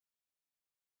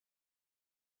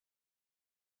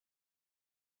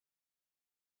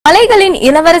மலைகளின்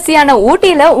இளவரசியான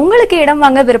ஊட்டியில உங்களுக்கு இடம்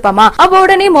வாங்க விருப்பமா? அப்ப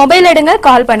உடனே மொபைல் எடுங்க,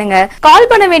 கால் பண்ணுங்க. கால்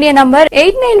பண்ண வேண்டிய number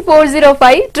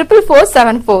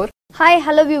 8940544744. Hi,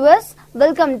 hello viewers.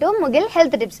 Welcome to Mugil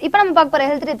health tips. இப்போ நம்ம பார்க்க போற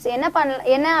ஹெல்த் டிப்ஸ்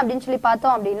என்ன அப்படின்னு சொல்லி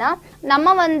பார்த்தோம் அப்படின்னா,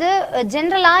 நம்ம வந்து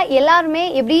ஜென்ரலா எல்லாருமே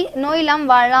எப்படி நோய் இல்லாம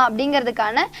வாழலாம்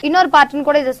அப்படிங்கிறதுக்கான இன்னொரு பார்ட்னு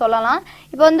கூட இதை சொல்லலாம்.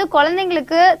 இப்போ வந்து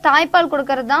குழந்தைங்களுக்கு தாய்ப்பால்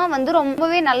கொடுக்கறது தான் வந்து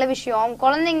ரொம்பவே நல்ல விஷயம்.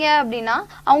 குழந்தைங்க அப்படின்னா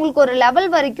அவங்களுக்கு ஒரு லெவல்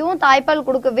வரைக்கும் தாய்ப்பால்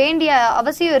கொடுக்க வேண்டிய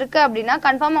அவசியம் இருக்கு அப்படின்னா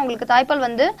கன்ஃபார்ம் அவங்களுக்கு தாய்ப்பால்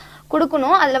வந்து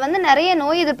கொடுக்கணும். அதுல வந்து நிறைய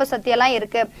நோய் எதிர்ப்பு சக்தி எல்லாம்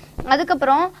இருக்கு.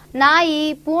 அதுக்கப்புறம் நாய்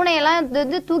பூனை எல்லாம்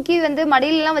வந்து தூக்கி வந்து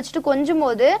மடியில எல்லாம் வச்சுட்டு கொஞ்சும்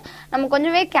போது நம்ம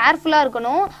கொஞ்சமே கேர்ஃபுல்லா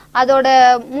இருக்கணும். அதோட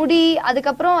முடி,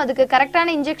 அதுக்கப்புறம் அதுக்கு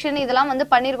கரெக்டான இன்ஜெக்ஷன் இதெல்லாம் வந்து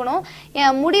பண்ணிருக்கணும்.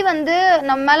 முடி வந்து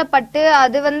நம்ம மேல பட்டு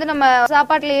அது வந்து நம்ம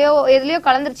சாப்பாட்டுலயோ எதுலயோ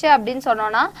கலந்துருச்சு அப்படின்னு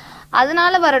சொன்னோம்னா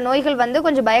அதனால வர நோய்கள் வந்து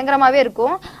கொஞ்சம் பயங்கரமாவே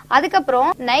இருக்கும். அதுக்கப்புறம்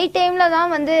நைட் டைம்ல தான்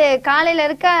வந்து காலையில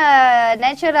இருக்க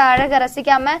நேச்சர் அழக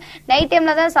ரசிக்காம நைட்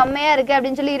டைம்ல தான் செம்மையா இருக்கு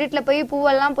அப்படின்னு சொல்லி இருட்டுல போய்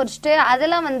பூவெல்லாம் பொறிச்சிட்டு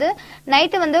அதெல்லாம் வந்து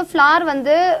நைட்டு வந்து ஃபிளார்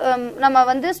வந்து நம்ம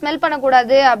வந்து ஸ்மெல்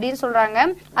பண்ணக்கூடாது அப்படின்னு சொல்றாங்க.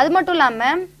 அது மட்டும் இல்லாம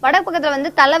வடக்கு பக்கத்துல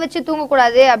வந்து தலை வச்சு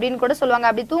தூங்கக்கூடாது அப்படின்னு கூட சொல்லுவாங்க.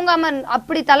 அப்படி தூங்காம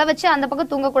அப்படி தலை வச்சு அந்த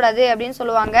பக்கம் தூங்கக்கூடாது அப்படின்னு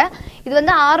சொல்லுவாங்க. இது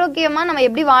வந்து ஆரோக்கியமா நம்ம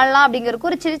எப்படி வாழலாம்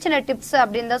அப்படிங்கிறதுக்கு ஒரு சின்ன சின்ன டிப்ஸ்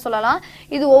அப்படின்னு தான் சொல்லலாம்.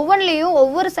 இது ஒவ்வொன்றிலையும்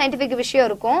ஒவ்வொரு சயின்டிபிக் விஷயம்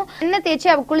இருக்கும். எண்ணெய் தேய்ச்சி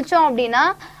அப்ப குளிச்சோம் அப்படின்னா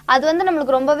அது வந்து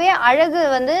நம்மளுக்கு ரொம்பவே அழகு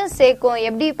வந்து சேர்க்கும்.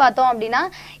 எப்படி பார்த்தோம் அப்படின்னா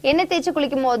எண்ணெய் தேய்ச்சி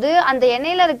குளிக்கும் போது அந்த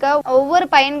எண்ணெயில இருக்க ஒவ்வொரு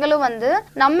பயன்களும் வந்து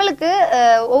நம்மளுக்கு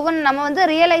நம்ம வந்து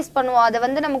ரியலைஸ் பண்ணுவோம். அதை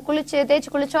வந்து நம்ம தேய்ச்சி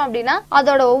குளிச்சோம் அப்படின்னா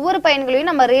அதோட ஒவ்வொரு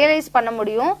பயன்களையும் நம்ம ரியலைஸ் பண்ண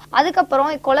முடியும்.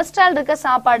 அதுக்கப்புறம் கொலஸ்ட்ரால் இருக்க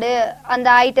சாப்பாடு, அந்த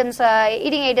ஐட்டம்ஸ்,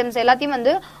 ஈட்டிங் ஐட்டம்ஸ் எல்லாத்தையும்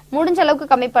வந்து முடிஞ்ச அளவுக்கு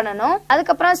கம்மி பண்ணணும்.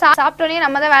 அதுக்கப்புறம் சாப்பிட்டோன்னே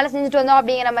நம்ம தான் வேலை செஞ்சுட்டு வந்தோம்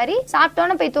அப்படிங்கிற மாதிரி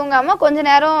சாப்பிட்டோன்னு போய் தூங்காம கொஞ்ச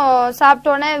நேரம்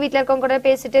சாப்பிட்டோன்னே வீட்டுல இருக்கவங்க கூட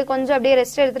பேசிட்டு கொஞ்சம் அப்படியே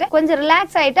ரெஸ்ட் எடுத்துட்டு கொஞ்சம்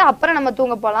ரிலாக்ஸ் ஆயிட்டு அப்புறம் நம்ம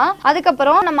தூங்க போலாம்.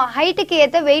 அதுக்கப்புறம் நம்ம ஹைட்டுக்கு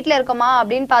ஏத்த வெயிட்ல இருக்கோமா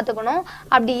அப்படின்னு பாத்துக்கணும்.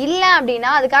 அப்படி இல்ல அப்படின்னா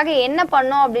அதுக்காக என்ன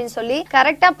பண்ணோம் அப்படின்னு சொல்லி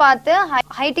கரெக்டா பார்த்து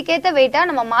ஹைட்டுக்கு ஏத்த வெயிட்டா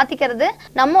நம்ம மாத்திக்கிறது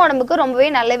நம்ம உடம்புக்கு ரொம்பவே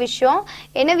நல்ல விஷயம்.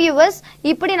 என்ன வியூவர்ஸ்,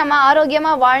 இப்படி நம்ம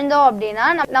ஆரோக்கியமா வாழ்ந்தோம் அப்படின்னா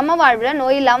நம்ம வாழ்வுல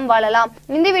நோய் இல்லாம வாழலாம்.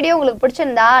 இந்த வீடியோ உங்களுக்கு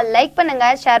பிடிச்சிருந்தா லைக் பண்ணுங்க,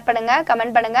 ஷேர் பண்ணுங்க,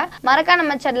 கமெண்ட் பண்ணுங்க. மறக்காம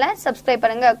நம்ம சேனலை சப்ஸ்கிரைப்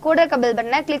பண்ணுங்க. கூட இருக்க பெல்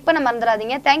பட்டனை கிளிக் பண்ண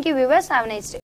மறந்துடாதீங்க. Thank you viewers. Have a nice day.